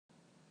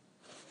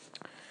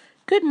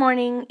Good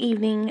morning,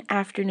 evening,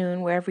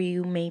 afternoon, wherever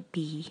you may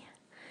be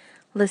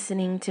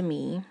listening to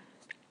me.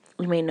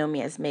 You may know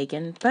me as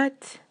Megan,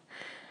 but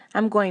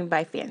I'm going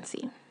by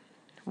Fancy.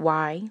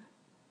 Why?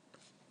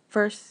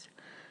 First,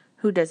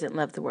 who doesn't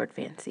love the word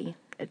fancy?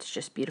 It's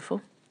just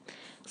beautiful.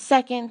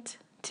 Second,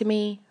 to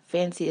me,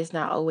 fancy is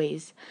not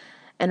always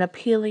an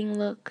appealing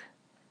look.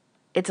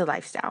 It's a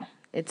lifestyle.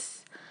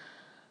 It's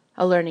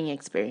a learning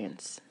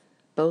experience.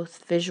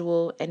 Both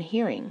visual and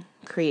hearing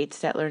creates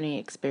that learning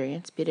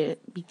experience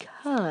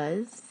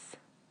because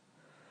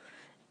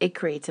it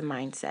creates a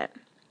mindset.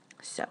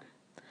 So,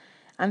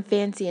 I'm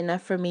fancy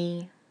enough for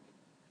me.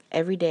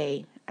 Every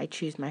day, I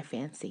choose my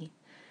fancy.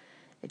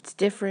 It's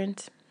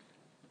different.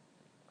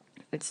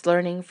 It's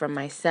learning from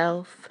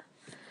myself.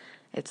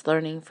 It's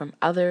learning from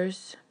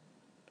others.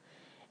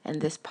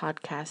 And this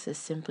podcast is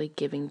simply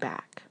giving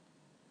back.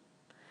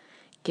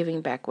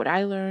 Giving back what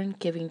I learned,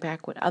 giving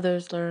back what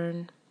others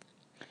learn,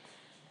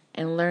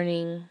 and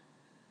learning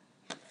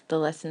the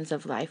lessons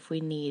of life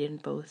we need in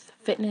both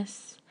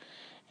fitness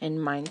and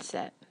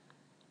mindset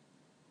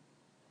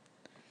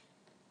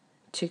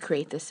to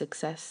create the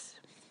success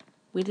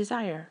we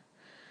desire.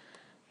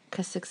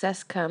 Because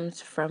success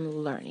comes from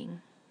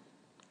learning.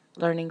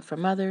 Learning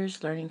from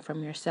others, learning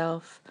from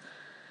yourself,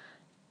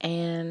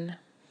 and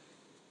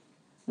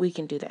we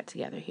can do that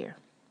together here.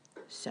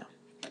 So,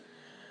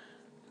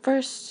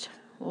 first,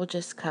 we'll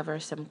just cover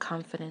some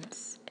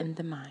confidence in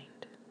the mind.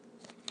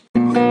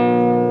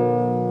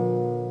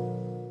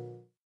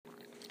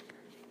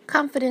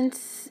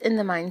 Confidence in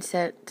the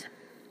mindset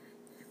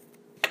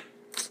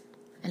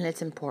and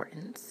its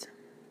importance.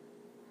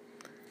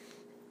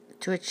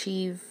 To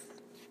achieve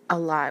a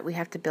lot, we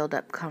have to build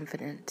up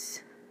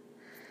confidence.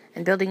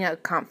 And building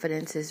up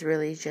confidence is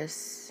really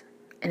just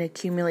an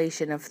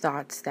accumulation of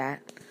thoughts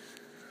that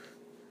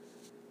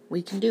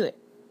we can do it.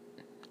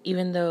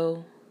 Even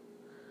though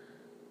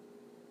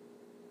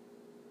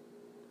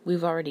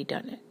we've already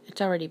done it.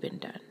 It's already been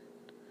done.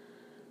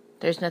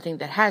 There's nothing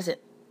that hasn't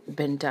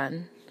been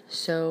done.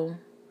 So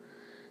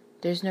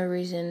there's no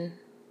reason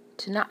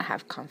to not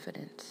have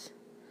confidence.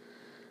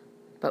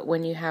 But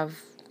when you have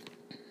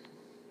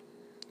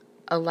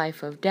a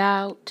life of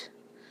doubt,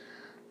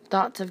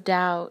 thoughts of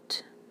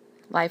doubt,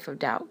 life of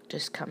doubt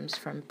just comes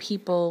from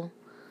people,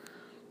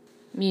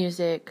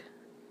 music,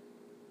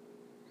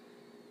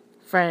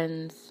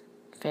 friends,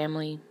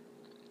 family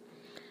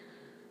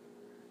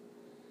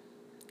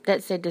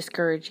that say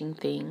discouraging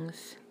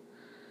things,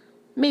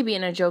 maybe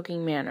in a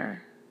joking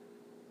manner,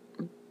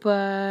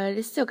 but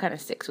it still kind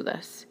of sticks with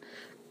us.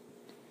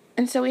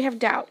 And so we have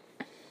doubt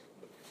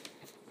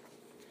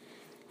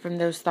from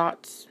those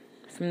thoughts,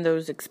 from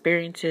those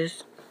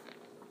experiences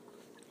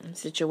and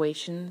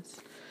situations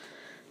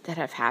that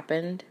have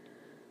happened.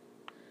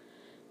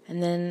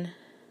 And then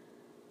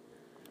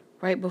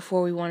right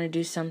before we want to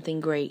do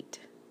something great,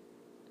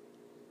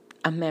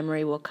 a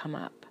memory will come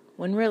up,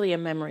 when really a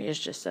memory is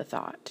just a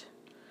thought.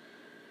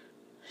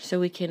 So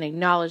we can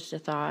acknowledge the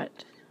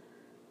thought,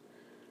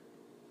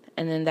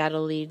 and then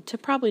that'll lead to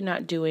probably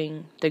not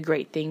doing the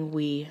great thing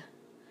we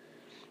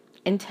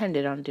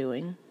intended on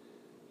doing.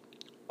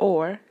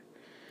 Or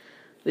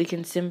we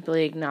can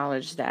simply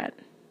acknowledge that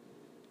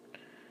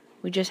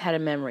we just had a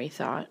memory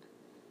thought.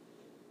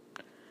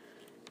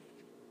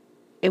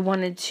 It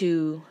wanted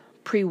to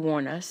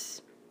pre-warn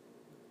us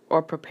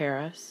or prepare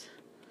us.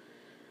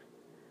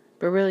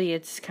 But really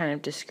it's kind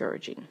of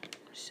discouraging.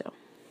 So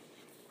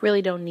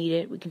really don't need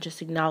it. We can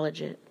just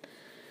acknowledge it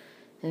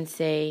and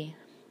say,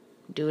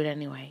 do it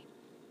anyway.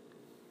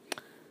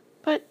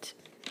 But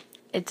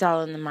it's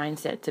all in the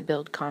mindset to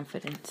build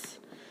confidence.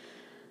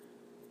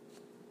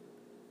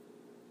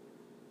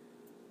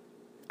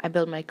 I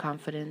build my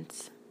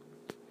confidence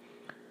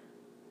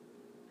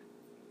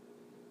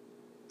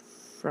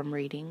from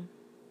reading,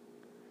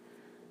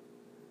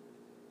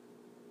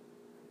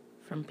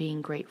 from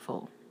being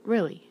grateful,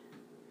 really.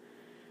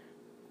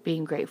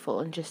 Being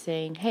grateful and just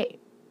saying, hey,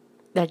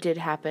 that did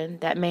happen.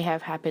 That may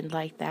have happened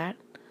like that.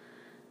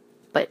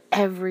 But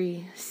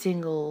every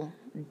single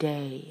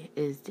day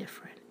is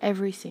different.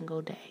 Every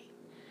single day.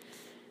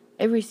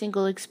 Every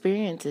single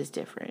experience is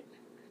different.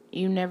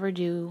 You never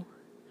do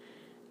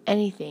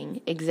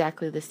anything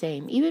exactly the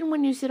same. Even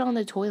when you sit on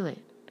the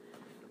toilet,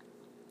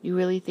 you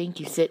really think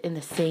you sit in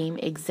the same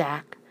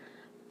exact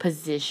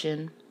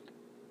position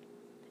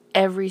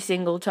every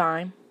single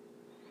time?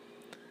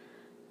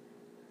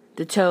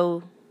 The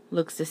toe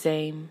looks the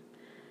same.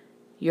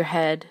 Your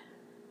head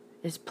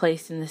is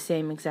placed in the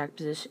same exact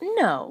position.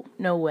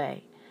 No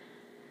way.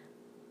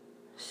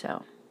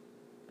 So,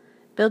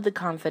 build the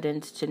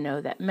confidence to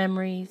know that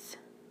memories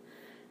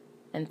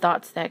and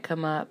thoughts that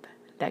come up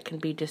that can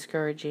be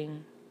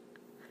discouraging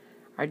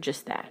are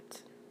just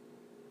that.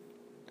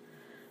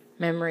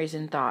 Memories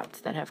and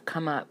thoughts that have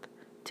come up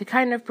to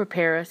kind of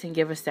prepare us and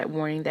give us that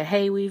warning that,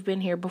 hey, we've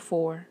been here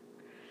before.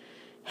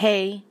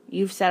 Hey,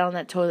 you've sat on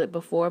that toilet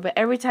before, but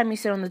every time you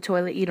sit on the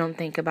toilet, you don't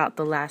think about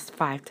the last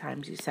 5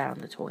 times you sat on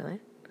the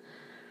toilet.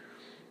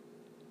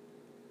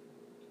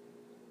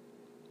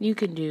 You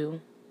can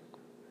do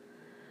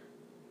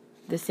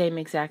the same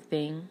exact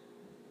thing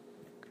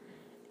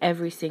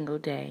every single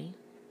day.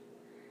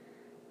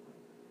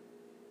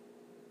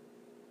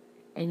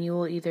 And you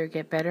will either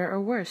get better or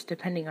worse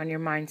depending on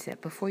your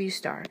mindset before you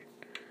start.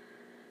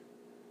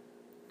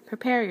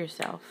 Prepare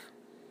yourself.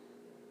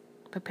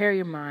 Prepare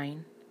your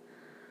mind.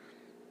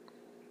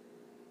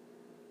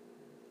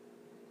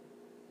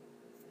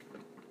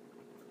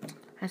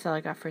 That's all I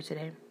got for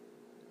today.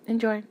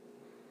 Enjoy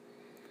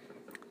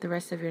the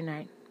rest of your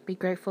night. Be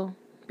grateful,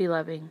 be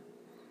loving,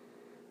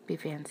 be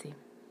fancy.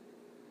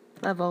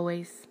 Love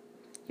always.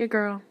 Your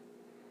girl,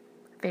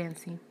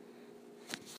 Fancy.